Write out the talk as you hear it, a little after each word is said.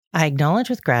I acknowledge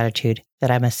with gratitude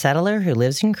that I'm a settler who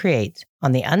lives and creates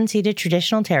on the unceded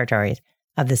traditional territories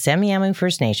of the Semiahmoo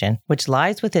First Nation, which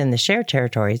lies within the shared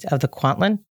territories of the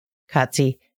Kwantlen,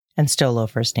 Katzie, and Stolo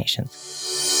First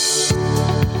Nations.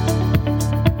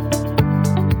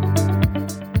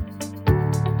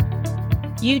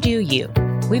 You do you.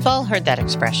 We've all heard that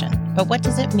expression, but what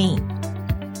does it mean?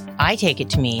 I take it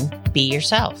to mean be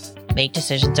yourself. Make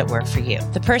decisions that work for you.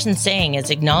 The person saying is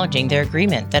acknowledging their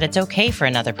agreement that it's okay for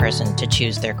another person to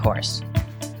choose their course.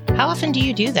 How often do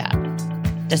you do that?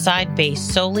 Decide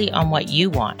based solely on what you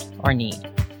want or need.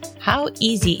 How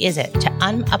easy is it to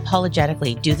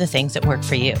unapologetically do the things that work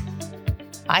for you?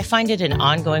 I find it an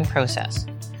ongoing process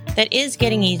that is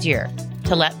getting easier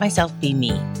to let myself be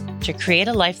me, to create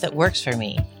a life that works for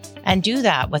me, and do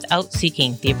that without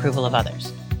seeking the approval of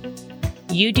others.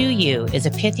 You do you is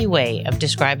a pithy way of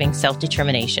describing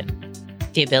self-determination,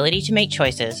 the ability to make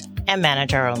choices and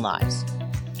manage our own lives.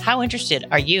 How interested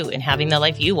are you in having the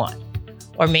life you want,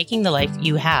 or making the life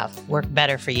you have work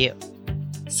better for you?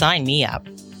 Sign me up.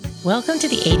 Welcome to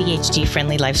the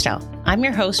ADHD-friendly lifestyle. I'm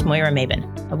your host, Moira Mabin,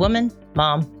 a woman,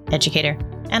 mom, educator,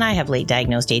 and I have late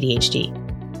diagnosed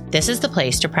ADHD. This is the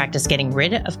place to practice getting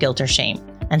rid of guilt or shame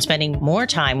and spending more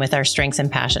time with our strengths and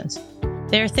passions.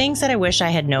 There are things that I wish I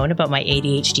had known about my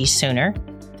ADHD sooner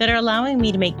that are allowing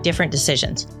me to make different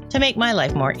decisions to make my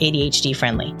life more ADHD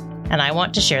friendly, and I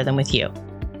want to share them with you.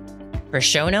 For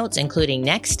show notes, including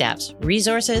next steps,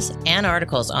 resources, and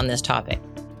articles on this topic,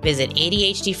 visit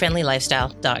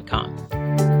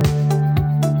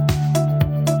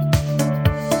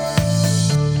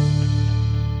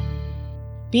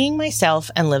ADHDfriendlylifestyle.com. Being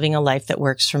myself and living a life that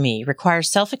works for me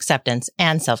requires self-acceptance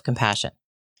and self-compassion.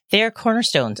 They are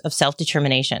cornerstones of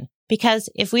self-determination because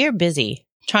if we are busy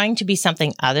trying to be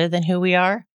something other than who we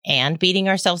are and beating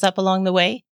ourselves up along the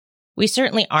way, we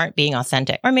certainly aren't being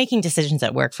authentic or making decisions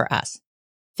that work for us.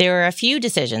 There are a few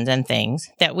decisions and things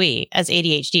that we, as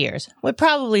ADHDers, would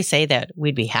probably say that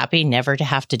we'd be happy never to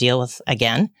have to deal with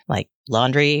again, like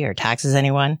laundry or taxes,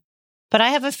 anyone. But I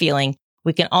have a feeling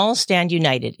we can all stand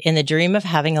united in the dream of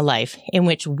having a life in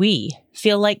which we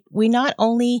feel like we not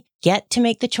only get to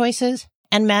make the choices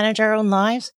and manage our own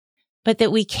lives, but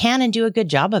that we can and do a good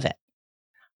job of it.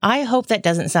 I hope that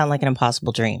doesn't sound like an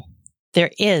impossible dream.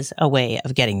 There is a way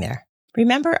of getting there.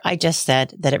 Remember I just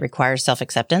said that it requires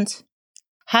self-acceptance?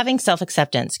 Having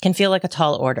self-acceptance can feel like a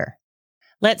tall order.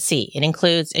 Let's see, it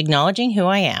includes acknowledging who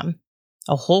I am,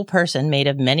 a whole person made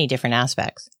of many different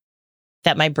aspects,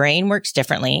 that my brain works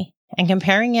differently, and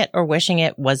comparing it or wishing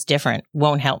it was different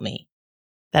won't help me,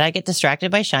 that I get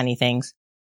distracted by shiny things,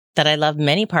 that I love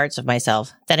many parts of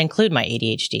myself that include my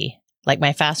ADHD, like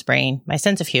my fast brain, my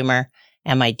sense of humor,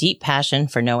 and my deep passion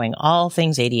for knowing all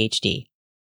things ADHD.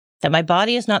 That my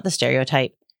body is not the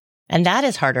stereotype, and that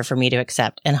is harder for me to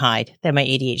accept and hide than my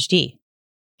ADHD.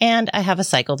 And I have a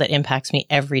cycle that impacts me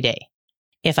every day.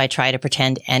 If I try to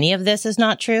pretend any of this is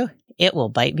not true, it will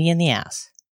bite me in the ass.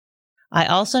 I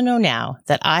also know now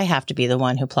that I have to be the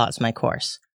one who plots my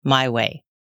course, my way.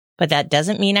 But that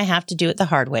doesn't mean I have to do it the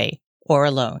hard way or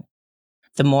alone.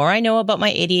 The more I know about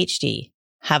my ADHD,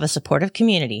 have a supportive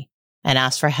community, and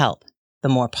ask for help, the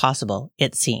more possible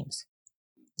it seems.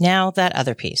 Now, that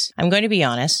other piece. I'm going to be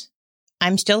honest.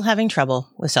 I'm still having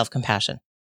trouble with self-compassion.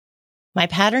 My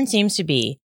pattern seems to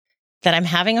be that I'm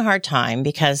having a hard time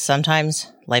because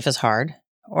sometimes life is hard,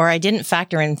 or I didn't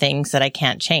factor in things that I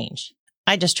can't change.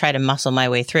 I just try to muscle my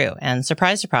way through, and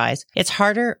surprise, surprise, it's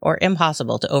harder or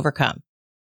impossible to overcome.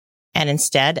 And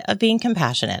instead of being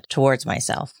compassionate towards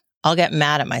myself, I'll get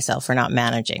mad at myself for not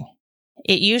managing.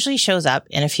 It usually shows up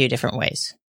in a few different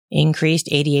ways. Increased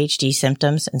ADHD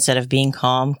symptoms instead of being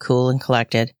calm, cool, and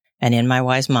collected, and in my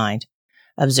wise mind,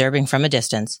 observing from a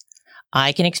distance,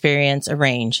 I can experience a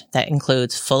range that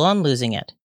includes full-on losing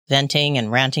it, venting and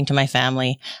ranting to my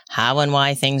family, how and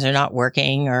why things are not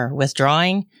working, or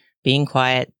withdrawing, being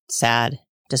quiet, sad,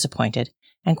 disappointed,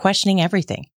 and questioning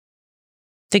everything.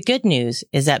 The good news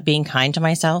is that being kind to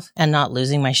myself and not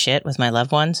losing my shit with my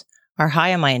loved ones are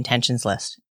high on my intentions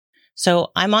list.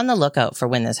 So I'm on the lookout for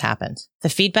when this happens. The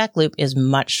feedback loop is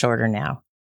much shorter now,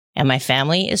 and my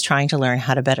family is trying to learn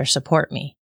how to better support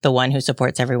me, the one who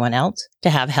supports everyone else, to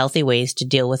have healthy ways to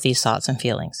deal with these thoughts and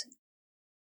feelings.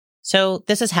 So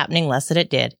this is happening less than it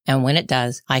did, and when it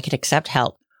does, I can accept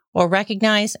help or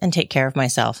recognize and take care of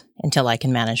myself until I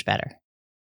can manage better.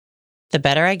 The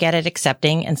better I get at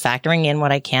accepting and factoring in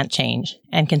what I can't change,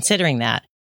 and considering that,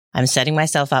 I'm setting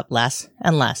myself up less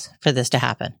and less for this to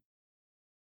happen.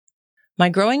 My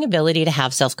growing ability to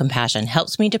have self-compassion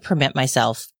helps me to permit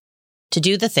myself to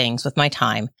do the things with my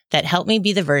time that help me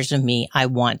be the version of me I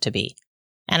want to be.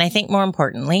 And I think more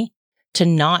importantly, to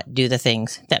not do the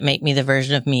things that make me the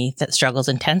version of me that struggles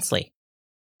intensely.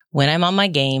 When I'm on my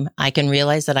game, I can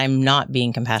realize that I'm not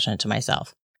being compassionate to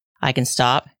myself. I can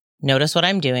stop, notice what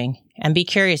I'm doing, and be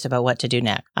curious about what to do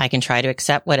next. I can try to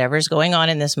accept whatever's going on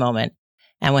in this moment,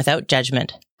 and without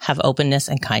judgment, have openness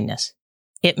and kindness.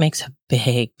 It makes a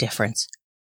big difference.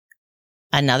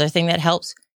 Another thing that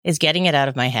helps is getting it out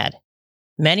of my head.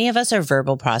 Many of us are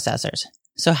verbal processors,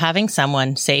 so having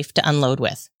someone safe to unload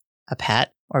with, a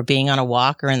pet, or being on a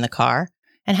walk or in the car,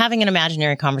 and having an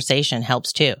imaginary conversation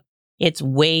helps too. It's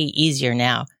way easier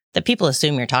now that people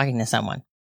assume you're talking to someone.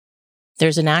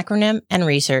 There's an acronym and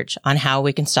research on how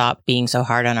we can stop being so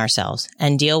hard on ourselves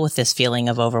and deal with this feeling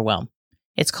of overwhelm.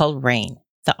 It's called RAIN.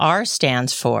 The R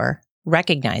stands for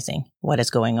recognizing what is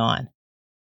going on.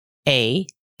 A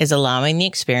is allowing the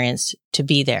experience to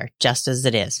be there just as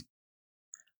it is.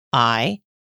 I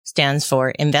stands for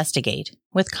investigate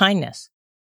with kindness.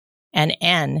 And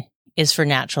N is for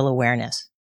natural awareness,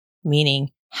 meaning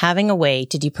having a way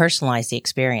to depersonalize the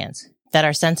experience, that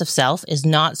our sense of self is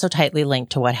not so tightly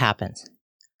linked to what happens.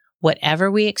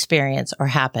 Whatever we experience or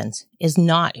happens is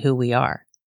not who we are.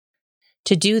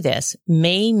 To do this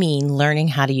may mean learning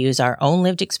how to use our own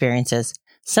lived experiences,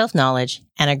 self-knowledge,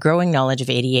 and a growing knowledge of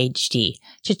ADHD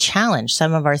to challenge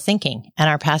some of our thinking and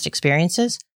our past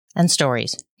experiences and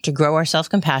stories to grow our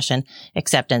self-compassion,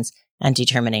 acceptance, and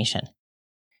determination.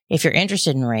 If you're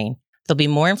interested in RAIN, there'll be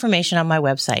more information on my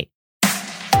website.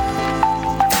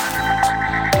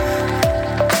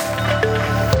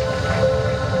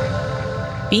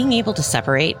 Being able to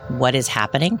separate what is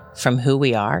happening from who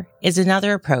we are is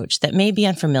another approach that may be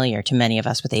unfamiliar to many of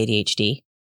us with ADHD.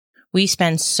 We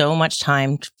spend so much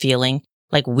time feeling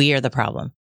like we are the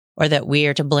problem or that we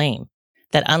are to blame,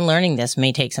 that unlearning this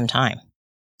may take some time.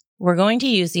 We're going to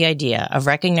use the idea of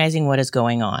recognizing what is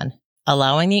going on,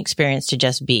 allowing the experience to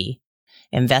just be,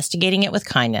 investigating it with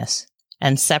kindness,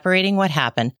 and separating what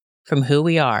happened from who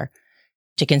we are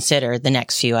to consider the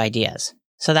next few ideas.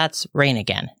 So that's RAIN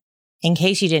again. In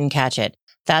case you didn't catch it,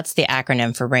 that's the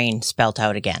acronym for RAIN spelt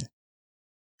out again.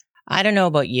 I don't know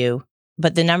about you,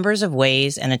 but the numbers of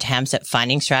ways and attempts at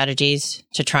finding strategies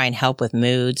to try and help with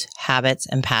moods, habits,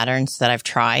 and patterns that I've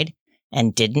tried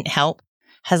and didn't help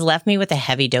has left me with a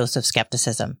heavy dose of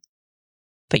skepticism.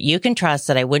 But you can trust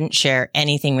that I wouldn't share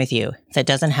anything with you that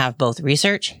doesn't have both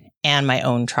research and my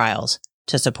own trials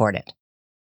to support it.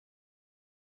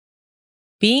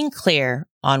 Being clear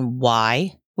on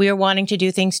why we are wanting to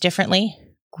do things differently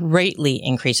greatly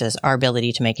increases our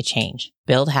ability to make a change,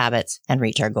 build habits, and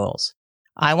reach our goals.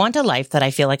 I want a life that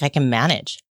I feel like I can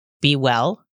manage, be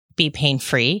well, be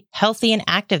pain-free, healthy, and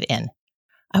active in.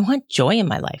 I want joy in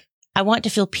my life. I want to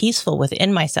feel peaceful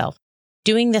within myself,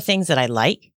 doing the things that I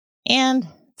like and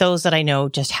those that I know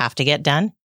just have to get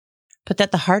done, but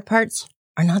that the hard parts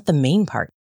are not the main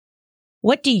part.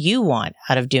 What do you want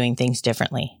out of doing things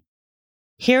differently?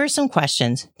 Here are some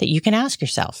questions that you can ask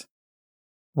yourself.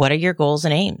 What are your goals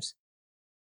and aims?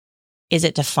 Is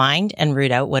it to find and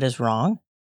root out what is wrong?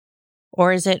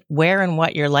 Or is it where and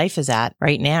what your life is at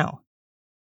right now?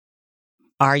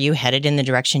 Are you headed in the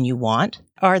direction you want?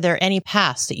 Are there any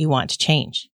paths that you want to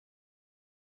change?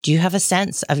 Do you have a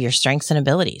sense of your strengths and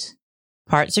abilities?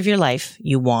 Parts of your life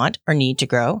you want or need to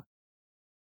grow?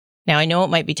 Now, I know it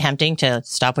might be tempting to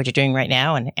stop what you're doing right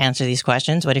now and answer these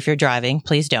questions, but if you're driving,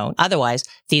 please don't. Otherwise,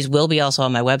 these will be also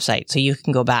on my website, so you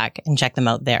can go back and check them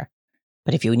out there.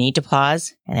 But if you need to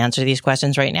pause and answer these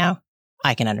questions right now,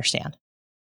 I can understand.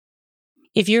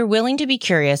 If you're willing to be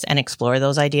curious and explore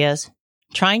those ideas,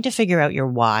 trying to figure out your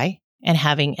why and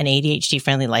having an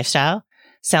ADHD-friendly lifestyle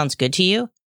sounds good to you,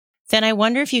 then I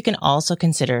wonder if you can also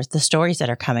consider the stories that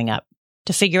are coming up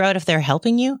to figure out if they're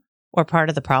helping you or part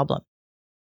of the problem.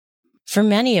 For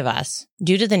many of us,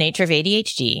 due to the nature of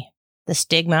ADHD, the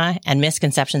stigma and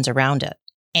misconceptions around it,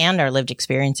 and our lived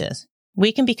experiences,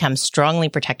 we can become strongly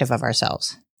protective of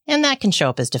ourselves, and that can show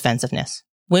up as defensiveness.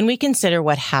 When we consider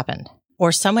what happened,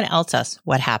 or someone else's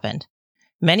what happened,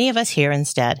 many of us hear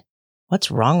instead,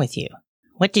 "What's wrong with you?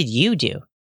 What did you do?"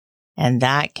 And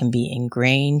that can be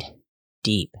ingrained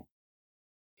deep.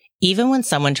 Even when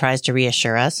someone tries to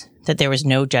reassure us that there was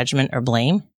no judgment or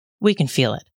blame, we can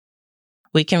feel it.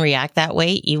 We can react that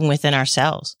way even within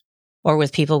ourselves or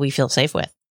with people we feel safe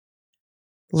with.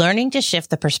 Learning to shift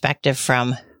the perspective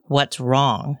from what's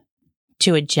wrong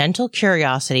to a gentle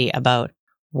curiosity about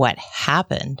what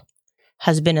happened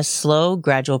has been a slow,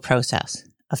 gradual process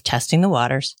of testing the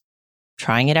waters,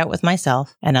 trying it out with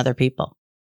myself and other people.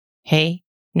 Hey,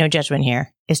 no judgment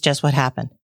here. It's just what happened.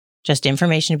 Just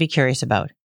information to be curious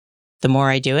about. The more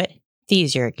I do it, the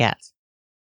easier it gets.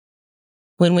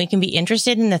 When we can be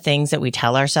interested in the things that we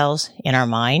tell ourselves in our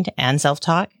mind and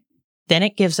self-talk, then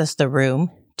it gives us the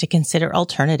room to consider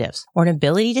alternatives or an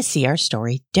ability to see our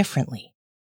story differently.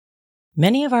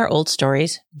 Many of our old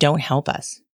stories don't help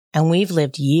us, and we've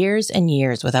lived years and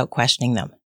years without questioning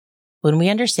them. When we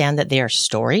understand that they are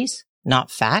stories, not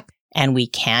fact, and we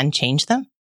can change them,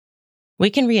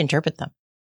 we can reinterpret them.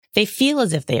 They feel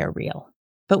as if they are real,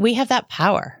 but we have that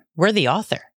power. We're the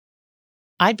author.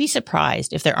 I'd be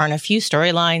surprised if there aren't a few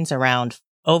storylines around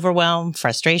overwhelm,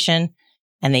 frustration,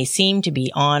 and they seem to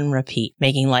be on repeat,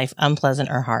 making life unpleasant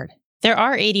or hard. There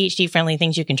are ADHD-friendly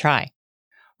things you can try.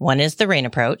 One is the RAIN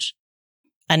approach.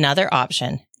 Another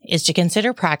option is to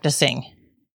consider practicing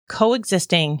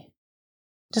coexisting,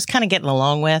 just kind of getting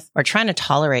along with or trying to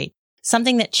tolerate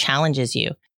something that challenges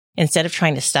you instead of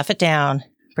trying to stuff it down,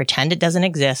 pretend it doesn't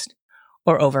exist,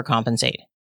 or overcompensate.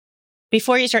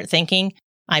 Before you start thinking,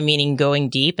 I'm meaning going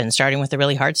deep and starting with the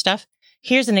really hard stuff,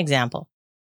 here's an example.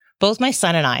 Both my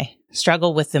son and I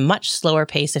struggle with the much slower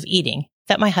pace of eating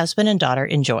that my husband and daughter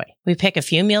enjoy. We pick a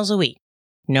few meals a week,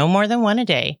 no more than one a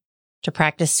day, to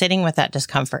practice sitting with that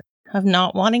discomfort of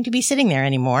not wanting to be sitting there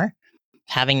anymore,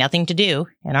 having nothing to do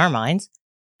in our minds,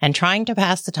 and trying to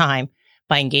pass the time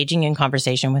by engaging in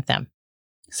conversation with them.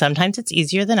 Sometimes it's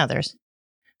easier than others.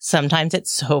 Sometimes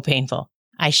it's so painful.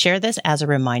 I share this as a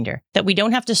reminder that we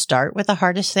don't have to start with the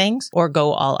hardest things or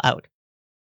go all out.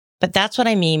 But that's what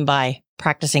I mean by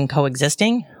practicing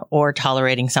coexisting or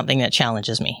tolerating something that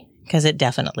challenges me, because it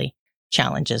definitely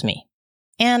challenges me.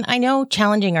 And I know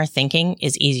challenging our thinking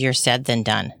is easier said than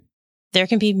done. There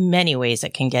can be many ways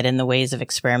that can get in the ways of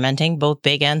experimenting, both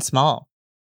big and small.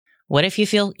 What if you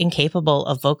feel incapable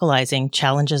of vocalizing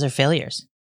challenges or failures?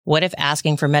 What if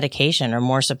asking for medication or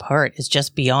more support is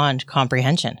just beyond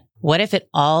comprehension? What if it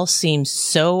all seems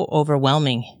so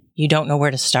overwhelming you don't know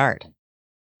where to start?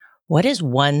 What is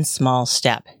one small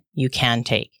step you can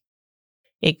take?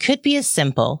 It could be as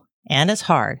simple and as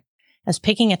hard as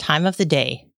picking a time of the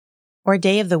day or a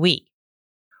day of the week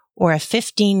or a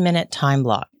 15-minute time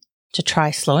block to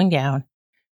try slowing down,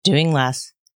 doing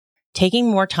less, taking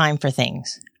more time for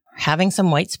things, having some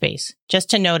white space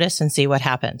just to notice and see what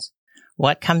happens.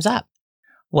 What comes up?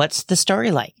 What's the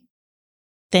story like?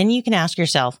 Then you can ask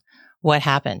yourself, what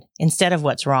happened instead of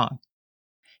what's wrong?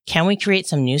 Can we create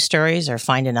some new stories or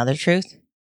find another truth?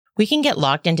 We can get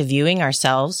locked into viewing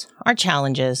ourselves, our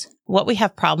challenges, what we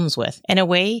have problems with, in a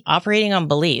way operating on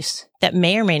beliefs that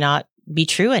may or may not be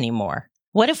true anymore.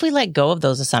 What if we let go of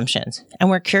those assumptions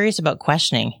and we're curious about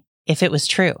questioning if it was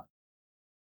true?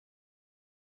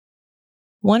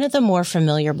 One of the more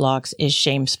familiar blocks is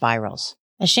shame spirals.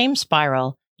 A shame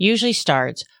spiral usually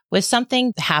starts with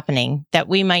something happening that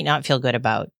we might not feel good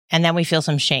about, and then we feel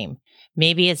some shame.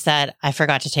 Maybe it's that I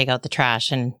forgot to take out the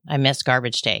trash and I missed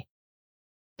garbage day.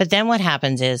 But then what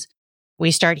happens is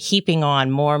we start heaping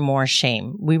on more and more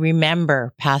shame. We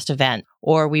remember past events,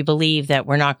 or we believe that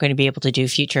we're not going to be able to do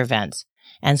future events.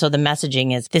 And so the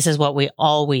messaging is, this is what we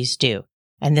always do.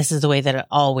 And this is the way that it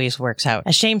always works out.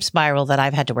 A shame spiral that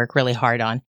I've had to work really hard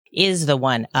on is the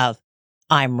one of,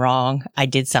 I'm wrong, I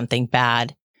did something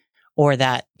bad, or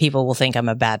that people will think I'm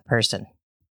a bad person.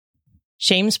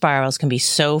 Shame spirals can be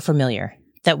so familiar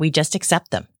that we just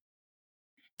accept them.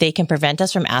 They can prevent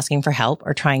us from asking for help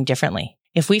or trying differently.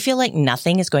 If we feel like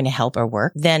nothing is going to help or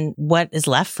work, then what is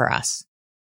left for us?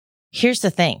 Here's the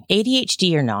thing,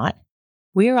 ADHD or not,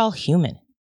 we are all human.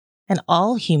 And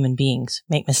all human beings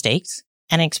make mistakes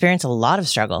and experience a lot of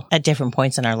struggle at different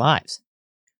points in our lives.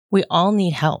 We all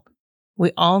need help.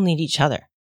 We all need each other.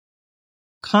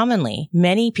 Commonly,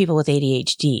 many people with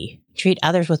ADHD treat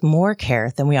others with more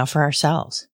care than we offer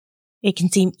ourselves. It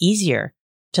can seem easier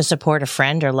to support a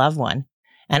friend or loved one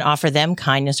and offer them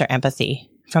kindness or empathy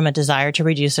from a desire to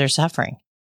reduce their suffering.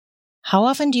 How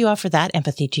often do you offer that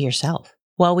empathy to yourself?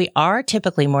 While we are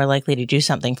typically more likely to do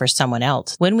something for someone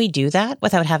else, when we do that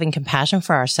without having compassion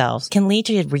for ourselves can lead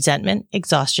to resentment,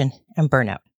 exhaustion, and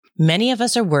burnout. Many of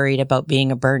us are worried about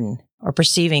being a burden or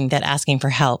perceiving that asking for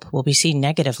help will be seen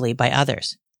negatively by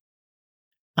others.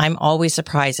 I'm always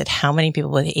surprised at how many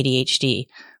people with ADHD,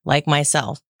 like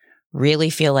myself, really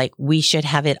feel like we should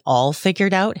have it all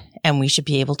figured out and we should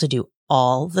be able to do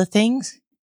all the things.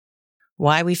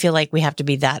 Why we feel like we have to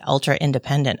be that ultra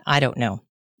independent, I don't know.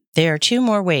 There are two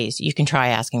more ways you can try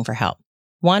asking for help.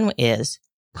 One is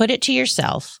put it to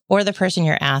yourself or the person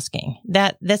you're asking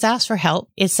that this ask for help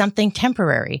is something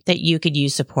temporary that you could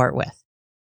use support with.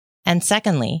 And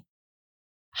secondly,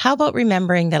 how about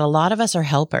remembering that a lot of us are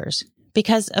helpers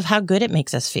because of how good it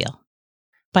makes us feel?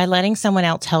 By letting someone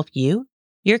else help you,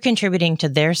 you're contributing to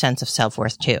their sense of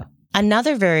self-worth too.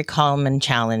 Another very common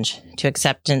challenge to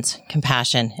acceptance,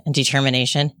 compassion, and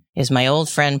determination is my old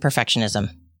friend perfectionism.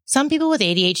 Some people with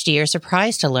ADHD are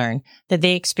surprised to learn that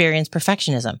they experience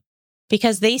perfectionism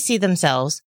because they see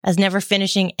themselves as never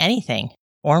finishing anything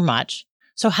or much.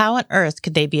 So how on earth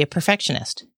could they be a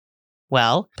perfectionist?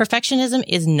 Well, perfectionism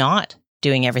is not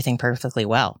doing everything perfectly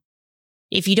well.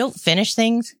 If you don't finish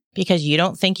things because you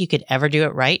don't think you could ever do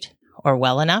it right or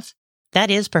well enough, that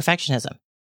is perfectionism.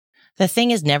 The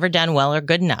thing is never done well or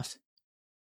good enough.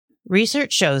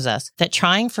 Research shows us that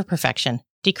trying for perfection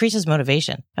decreases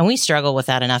motivation, and we struggle with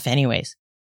that enough anyways.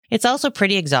 It's also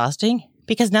pretty exhausting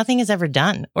because nothing is ever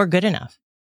done or good enough.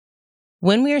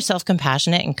 When we are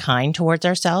self-compassionate and kind towards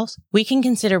ourselves, we can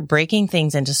consider breaking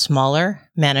things into smaller,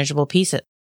 manageable pieces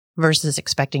versus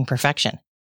expecting perfection.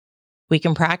 We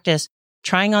can practice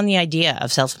trying on the idea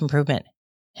of self-improvement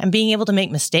and being able to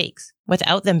make mistakes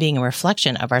without them being a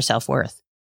reflection of our self-worth.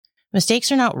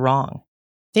 Mistakes are not wrong.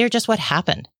 They are just what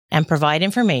happened and provide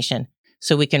information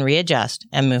so we can readjust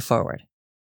and move forward.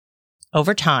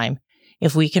 Over time,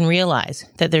 if we can realize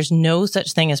that there's no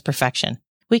such thing as perfection,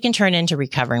 we can turn into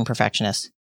recovering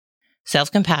perfectionists.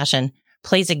 Self-compassion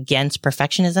plays against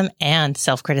perfectionism and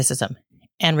self-criticism,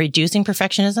 and reducing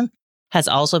perfectionism has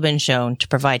also been shown to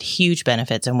provide huge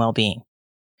benefits and well-being.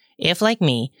 If, like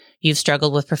me, you've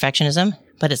struggled with perfectionism,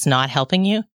 but it's not helping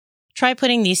you, try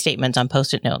putting these statements on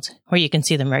Post-it notes where you can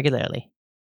see them regularly.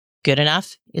 Good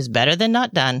enough is better than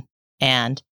not done,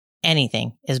 and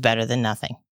anything is better than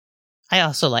nothing. I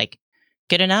also like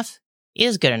good enough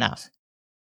is good enough.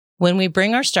 When we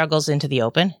bring our struggles into the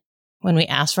open, when we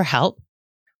ask for help,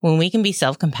 when we can be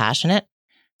self-compassionate,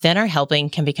 then our helping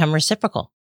can become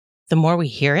reciprocal. The more we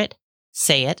hear it,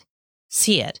 say it,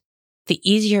 see it, the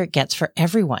easier it gets for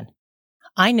everyone.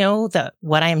 I know that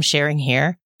what I am sharing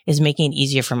here is making it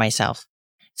easier for myself.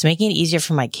 It's making it easier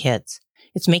for my kids.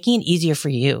 It's making it easier for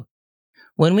you.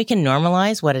 When we can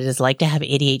normalize what it is like to have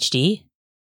ADHD,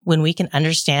 when we can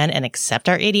understand and accept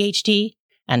our ADHD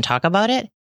and talk about it,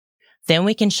 then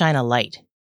we can shine a light.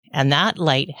 And that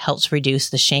light helps reduce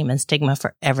the shame and stigma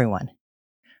for everyone.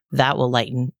 That will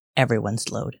lighten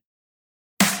everyone's load.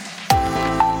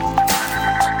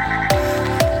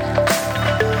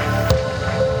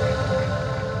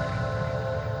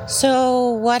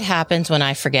 So what happens when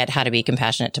I forget how to be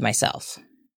compassionate to myself?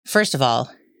 First of all,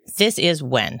 this is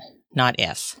when, not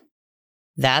if.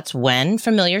 That's when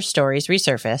familiar stories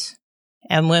resurface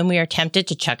and when we are tempted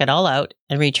to chuck it all out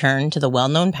and return to the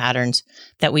well-known patterns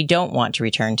that we don't want to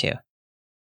return to.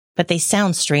 But they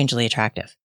sound strangely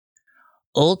attractive.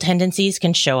 Old tendencies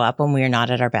can show up when we are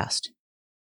not at our best.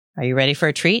 Are you ready for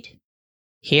a treat?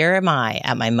 Here am I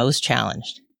at my most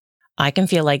challenged. I can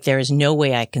feel like there is no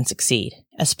way I can succeed,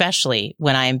 especially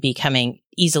when I am becoming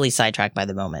easily sidetracked by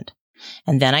the moment.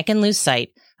 And then I can lose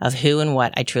sight of who and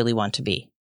what I truly want to be.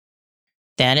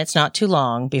 Then it's not too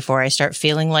long before I start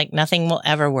feeling like nothing will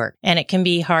ever work, and it can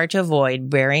be hard to avoid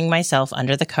burying myself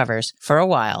under the covers for a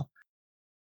while,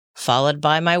 followed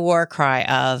by my war cry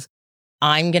of,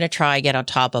 I'm going to try get on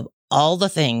top of all the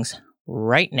things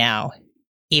right now,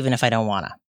 even if I don't want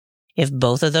to. If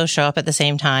both of those show up at the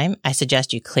same time, I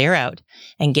suggest you clear out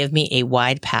and give me a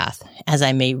wide path as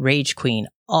I may rage queen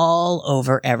all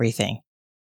over everything.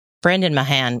 Brendan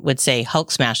Mahan would say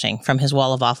Hulk smashing from his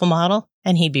Wall of Awful model,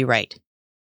 and he'd be right.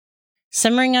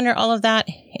 Simmering under all of that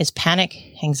is panic,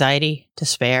 anxiety,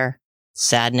 despair,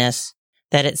 sadness,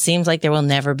 that it seems like there will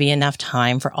never be enough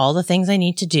time for all the things I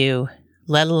need to do,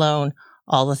 let alone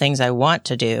all the things I want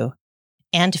to do,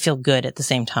 and to feel good at the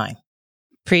same time.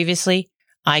 Previously,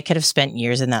 I could have spent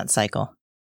years in that cycle.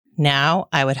 Now,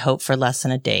 I would hope for less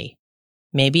than a day,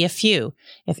 maybe a few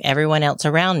if everyone else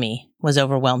around me was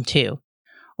overwhelmed too,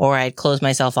 or I'd close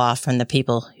myself off from the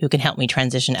people who can help me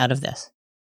transition out of this.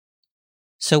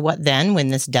 So what then when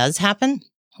this does happen?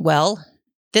 Well,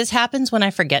 this happens when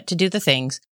I forget to do the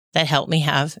things that help me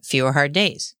have fewer hard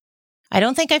days. I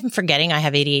don't think I'm forgetting I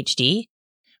have ADHD,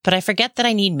 but I forget that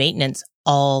I need maintenance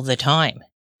all the time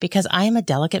because I am a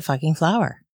delicate fucking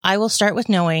flower. I will start with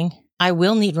knowing I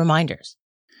will need reminders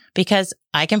because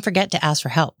I can forget to ask for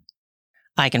help.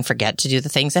 I can forget to do the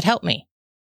things that help me.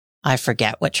 I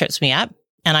forget what trips me up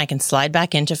and I can slide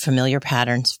back into familiar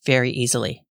patterns very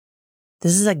easily.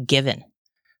 This is a given.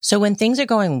 So when things are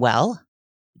going well,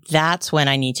 that's when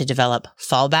I need to develop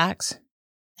fallbacks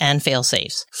and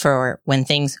fail-safes for when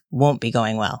things won't be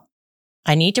going well.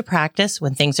 I need to practice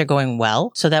when things are going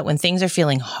well so that when things are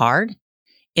feeling hard,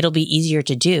 it'll be easier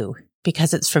to do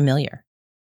because it's familiar.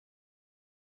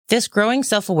 This growing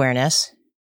self-awareness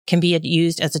can be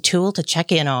used as a tool to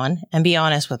check in on and be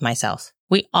honest with myself.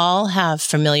 We all have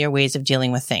familiar ways of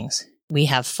dealing with things. We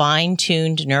have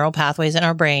fine-tuned neural pathways in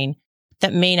our brain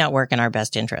that may not work in our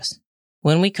best interest.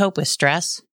 When we cope with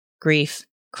stress, grief,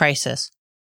 crisis,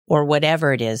 or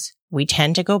whatever it is, we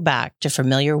tend to go back to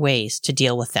familiar ways to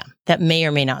deal with them that may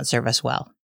or may not serve us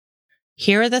well.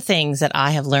 Here are the things that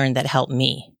I have learned that help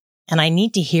me, and I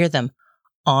need to hear them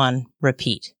on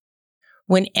repeat.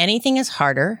 When anything is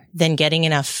harder than getting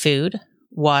enough food,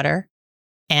 water,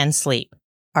 and sleep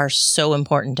are so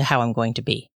important to how I'm going to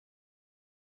be.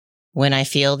 When I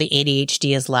feel the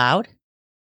ADHD is loud,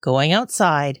 going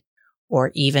outside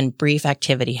or even brief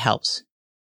activity helps.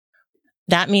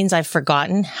 That means I've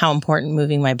forgotten how important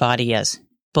moving my body is,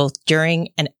 both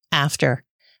during and after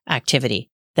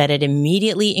activity, that it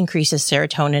immediately increases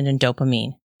serotonin and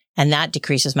dopamine, and that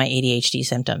decreases my ADHD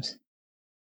symptoms.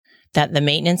 That the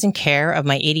maintenance and care of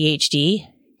my ADHD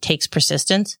takes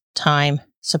persistence, time,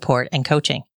 support, and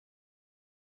coaching.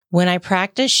 When I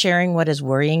practice sharing what is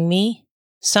worrying me,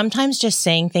 sometimes just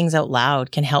saying things out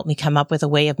loud can help me come up with a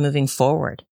way of moving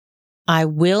forward. I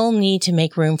will need to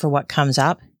make room for what comes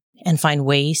up and find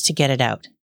ways to get it out.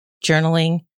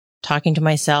 Journaling, talking to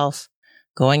myself,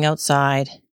 going outside,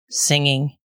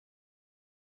 singing.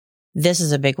 This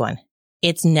is a big one.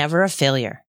 It's never a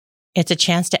failure. It's a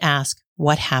chance to ask,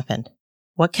 what happened?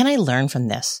 What can I learn from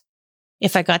this?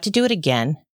 If I got to do it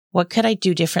again, what could I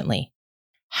do differently?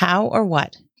 How or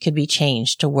what could be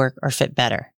changed to work or fit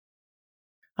better?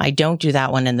 I don't do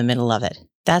that one in the middle of it.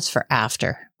 That's for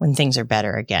after, when things are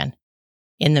better again.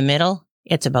 In the middle,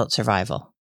 it's about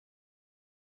survival.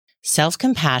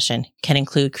 Self-compassion can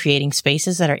include creating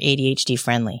spaces that are ADHD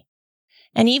friendly.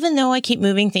 And even though I keep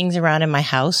moving things around in my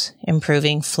house,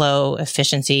 improving flow,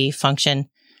 efficiency, function,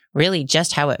 really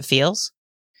just how it feels,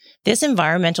 this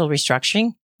environmental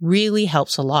restructuring really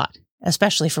helps a lot,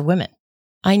 especially for women.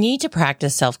 I need to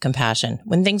practice self-compassion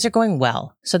when things are going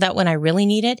well so that when I really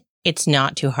need it, it's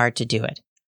not too hard to do it.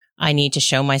 I need to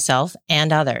show myself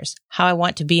and others how I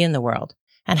want to be in the world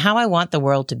and how I want the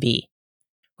world to be.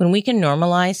 When we can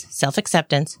normalize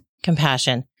self-acceptance,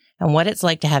 compassion, and what it's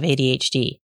like to have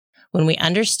ADHD, when we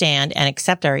understand and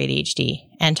accept our ADHD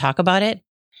and talk about it,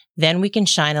 then we can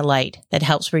shine a light that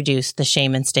helps reduce the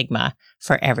shame and stigma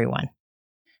for everyone.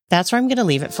 That's where I'm going to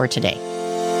leave it for today.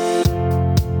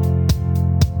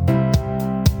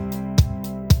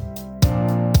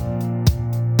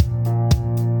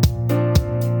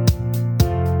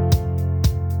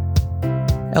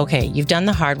 Okay, you've done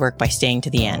the hard work by staying to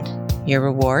the end. Your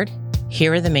reward?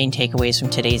 Here are the main takeaways from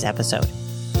today's episode.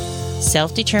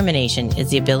 Self-determination is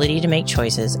the ability to make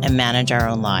choices and manage our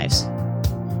own lives.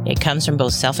 It comes from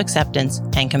both self-acceptance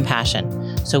and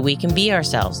compassion, so we can be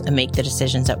ourselves and make the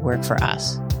decisions that work for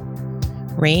us.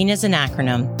 RAIN is an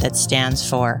acronym that stands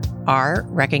for R,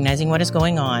 recognizing what is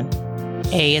going on.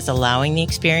 A is allowing the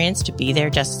experience to be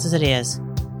there just as it is.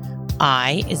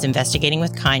 I is investigating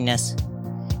with kindness.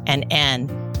 And N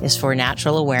is for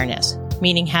natural awareness,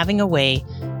 meaning having a way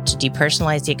to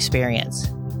depersonalize the experience.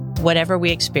 Whatever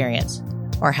we experience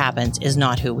or happens is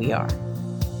not who we are.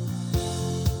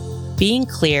 Being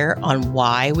clear on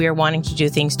why we are wanting to do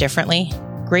things differently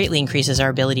greatly increases our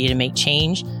ability to make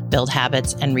change, build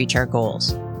habits, and reach our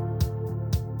goals.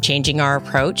 Changing our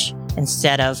approach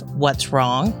instead of what's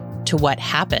wrong to what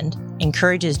happened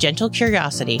encourages gentle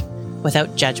curiosity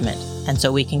without judgment, and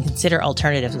so we can consider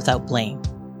alternatives without blame.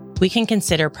 We can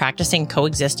consider practicing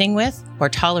coexisting with or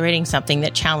tolerating something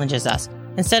that challenges us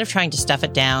instead of trying to stuff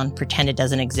it down, pretend it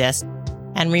doesn't exist.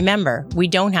 And remember, we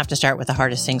don't have to start with the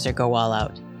hardest things or go all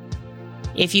out.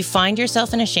 If you find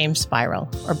yourself in a shame spiral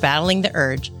or battling the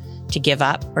urge to give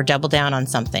up or double down on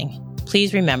something,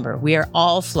 please remember we are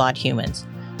all flawed humans.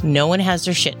 No one has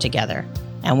their shit together,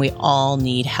 and we all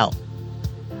need help.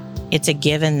 It's a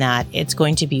given that it's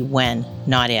going to be when,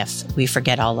 not if, we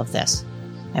forget all of this.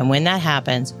 And when that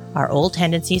happens, our old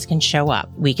tendencies can show up.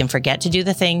 We can forget to do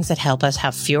the things that help us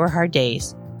have fewer hard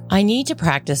days. I need to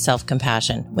practice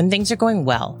self-compassion when things are going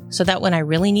well so that when I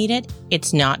really need it,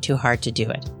 it's not too hard to do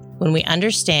it. When we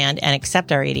understand and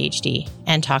accept our ADHD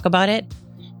and talk about it,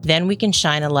 then we can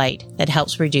shine a light that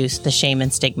helps reduce the shame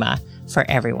and stigma for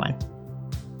everyone.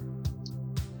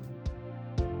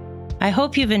 I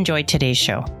hope you've enjoyed today's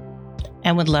show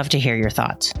and would love to hear your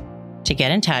thoughts. To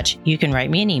get in touch, you can write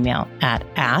me an email at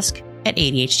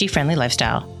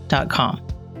ask@ADHDfriendlylifestyle.com.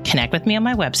 Connect with me on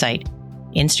my website,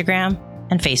 Instagram,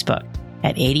 and Facebook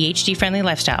at ADHD Friendly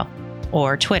Lifestyle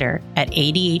or Twitter at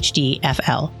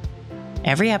ADHDFL.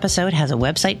 Every episode has a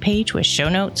website page with show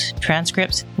notes,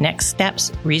 transcripts, next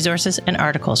steps, resources, and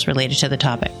articles related to the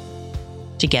topic.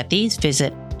 To get these,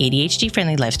 visit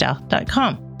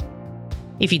ADHDfriendlylifestyle.com.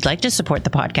 If you'd like to support the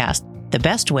podcast, the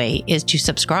best way is to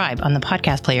subscribe on the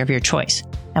podcast player of your choice.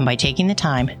 and by taking the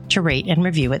time to rate and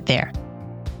review it there.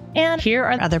 And here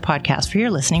are other podcasts for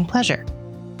your listening pleasure.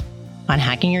 On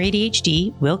Hacking Your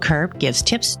ADHD, Will Curb gives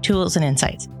tips, tools, and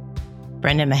insights.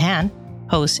 Brendan Mahan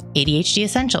hosts ADHD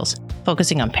Essentials,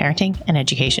 focusing on parenting and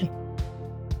education.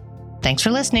 Thanks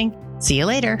for listening. See you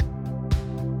later.